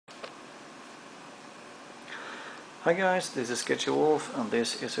Hi guys, this is Sketchy Wolf, and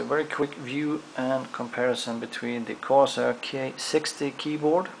this is a very quick view and comparison between the Corsair K60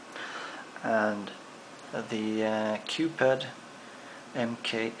 keyboard and the Cupid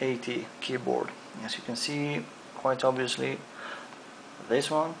MK80 keyboard. As you can see, quite obviously, this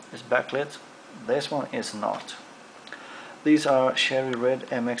one is backlit, this one is not. These are cherry red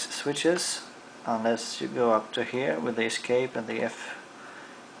MX switches, unless you go up to here with the escape and the F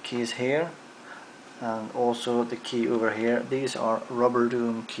keys here. And also the key over here, these are rubber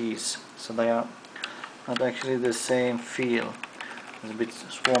doom keys, so they are not actually the same feel. It's a bit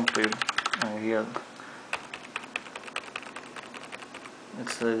swampy here.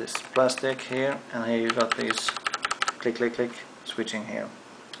 It's this plastic here, and here you got these click click click switching here.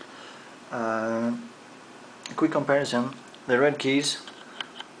 A quick comparison: the red keys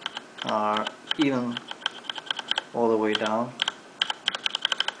are even all the way down,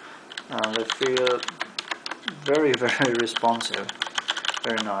 and they feel very responsive,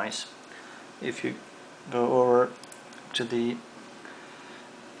 very nice. If you go over to the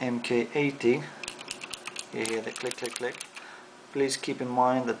MK80, you hear the click click click. Please keep in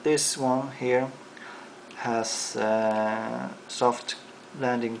mind that this one here has soft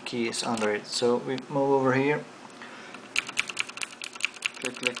landing keys under it. So we move over here,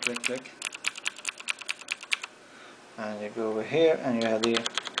 click click click click, and you go over here and you have the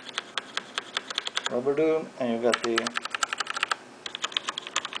rubber doom, and you got the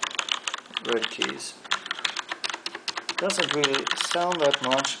red keys. Doesn't really sound that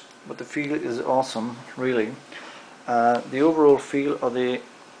much, but the feel is awesome, really. The overall feel of the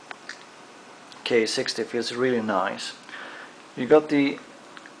K60 feels really nice. You got the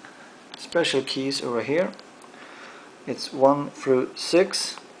special keys over here. It's 1 through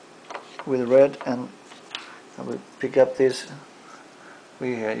 6 with red, and I will pick up this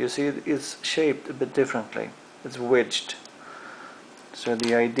here. You see it's shaped a bit differently. It's wedged. So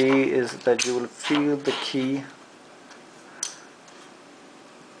the idea is that you will feel the key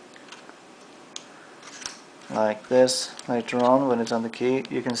like this later on when it's on the key.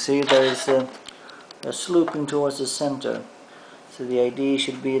 You can see there is a sloping towards the center. So the idea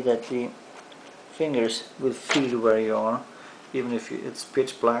should be that the fingers will feel where you are, even if it's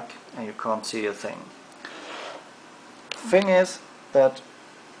pitch black and you can't see a thing. Thing is that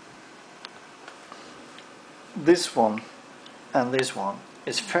this one and this one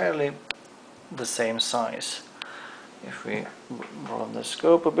is fairly the same size. If we broaden the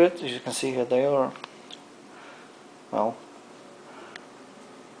scope a bit, as you can see here, they are, well,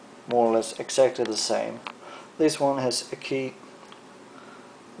 more or less exactly the same. This one has a key,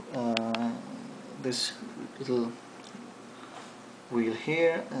 this little wheel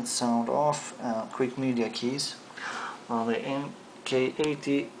here, and sound off, quick media keys. On the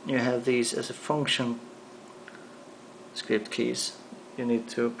MK80 you have these as a function script keys. You need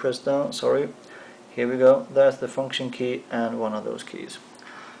to press down, sorry, here we go, that's the function key and one of those keys.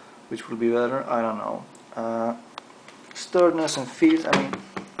 Which will be better, I don't know. Sturdiness and feels, I mean,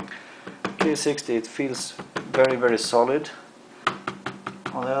 K60, it feels very solid.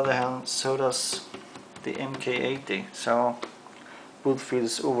 On the other hand, so does the MK80, so both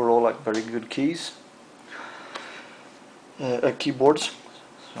feels overall like very good keys. Keyboards,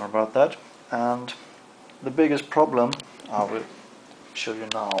 sorry about that. And the biggest problem I will show you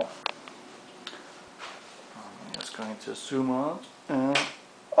now. I'm just going to zoom out, and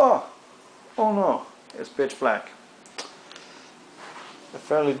oh no, it's pitch black. A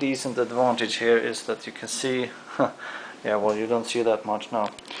fairly decent advantage here is that you can see yeah, well, you don't see that much now.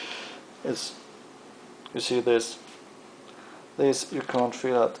 You see this you can't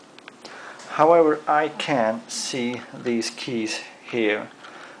feel it. However, I can see these keys here.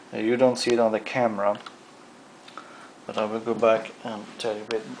 You don't see it on the camera, but I will go back and tell you a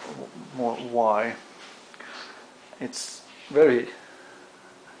bit more why. It's very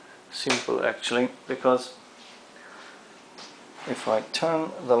simple actually, because if I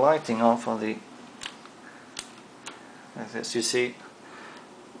turn the lighting off on the, as you see,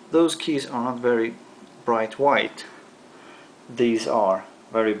 those keys are not very bright white. These are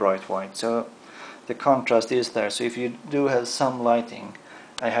very bright white, so the contrast is there. So if you do have some lighting,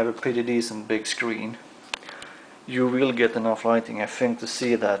 I have a pretty decent big screen, you will get enough lighting, I think, to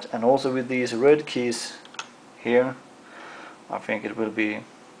see that. And also with these red keys here, I think it will be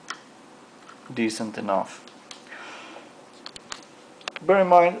decent enough. Bear in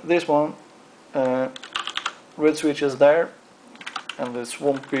mind, this one, red switch is there, and this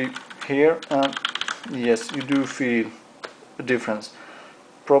won't be here, and yes, you do feel a difference.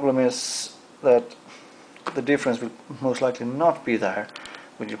 Problem is that the difference will most likely not be there,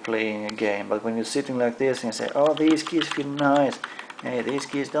 when you're playing a game. But when you're sitting like this and you say, oh, these keys feel nice, hey, these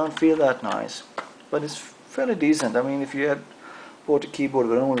keys don't feel that nice, but it's fairly decent. I mean, if you had bought a keyboard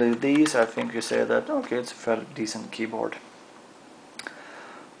with only these, I think you say that okay, it's a fairly decent keyboard.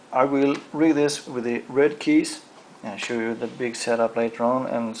 I will rig this with the red keys and show you the big setup later on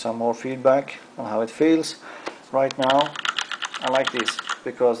and some more feedback on how it feels. Right now I like this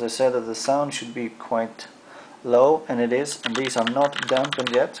because they said that the sound should be quite low, and it is, and these are not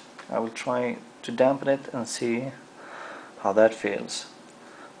dampened yet. I will try to dampen it and see how that feels.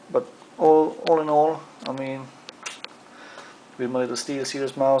 But all in all, I mean, with my little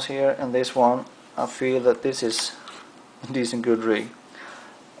SteelSeries mouse here and this one, I feel that this is a decent good rig.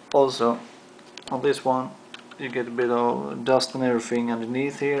 Also on this one you get a bit of dust and everything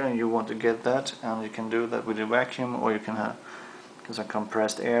underneath here, and you want to get that, and you can do that with a vacuum, or you can have some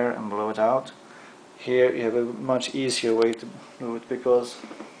compressed air and blow it out. Here you have a much easier way to do it because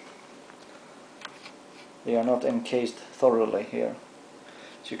they are not encased thoroughly here,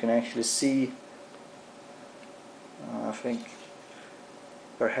 so you can actually see, I think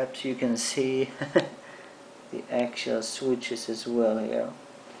perhaps you can see the actual switches as well here.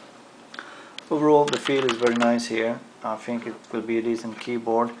 Overall the feel is very nice here. I think it will be a decent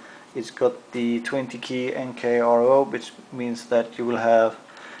keyboard. It's got the 20 key NKRO, which means that you will have,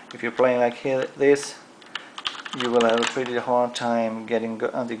 if you're playing like this, you will have a pretty hard time getting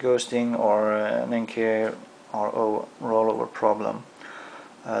anti-ghosting or an NKRO rollover problem.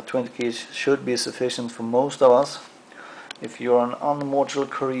 20 keys should be sufficient for most of us. If you're an unmortal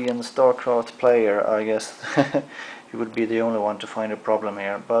Korean StarCraft player, I guess you would be the only one to find a problem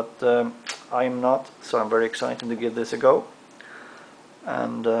here, but I'm not, so I'm very excited to give this a go.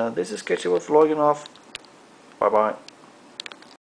 And this is Sketchy Wolf logging off. Bye bye.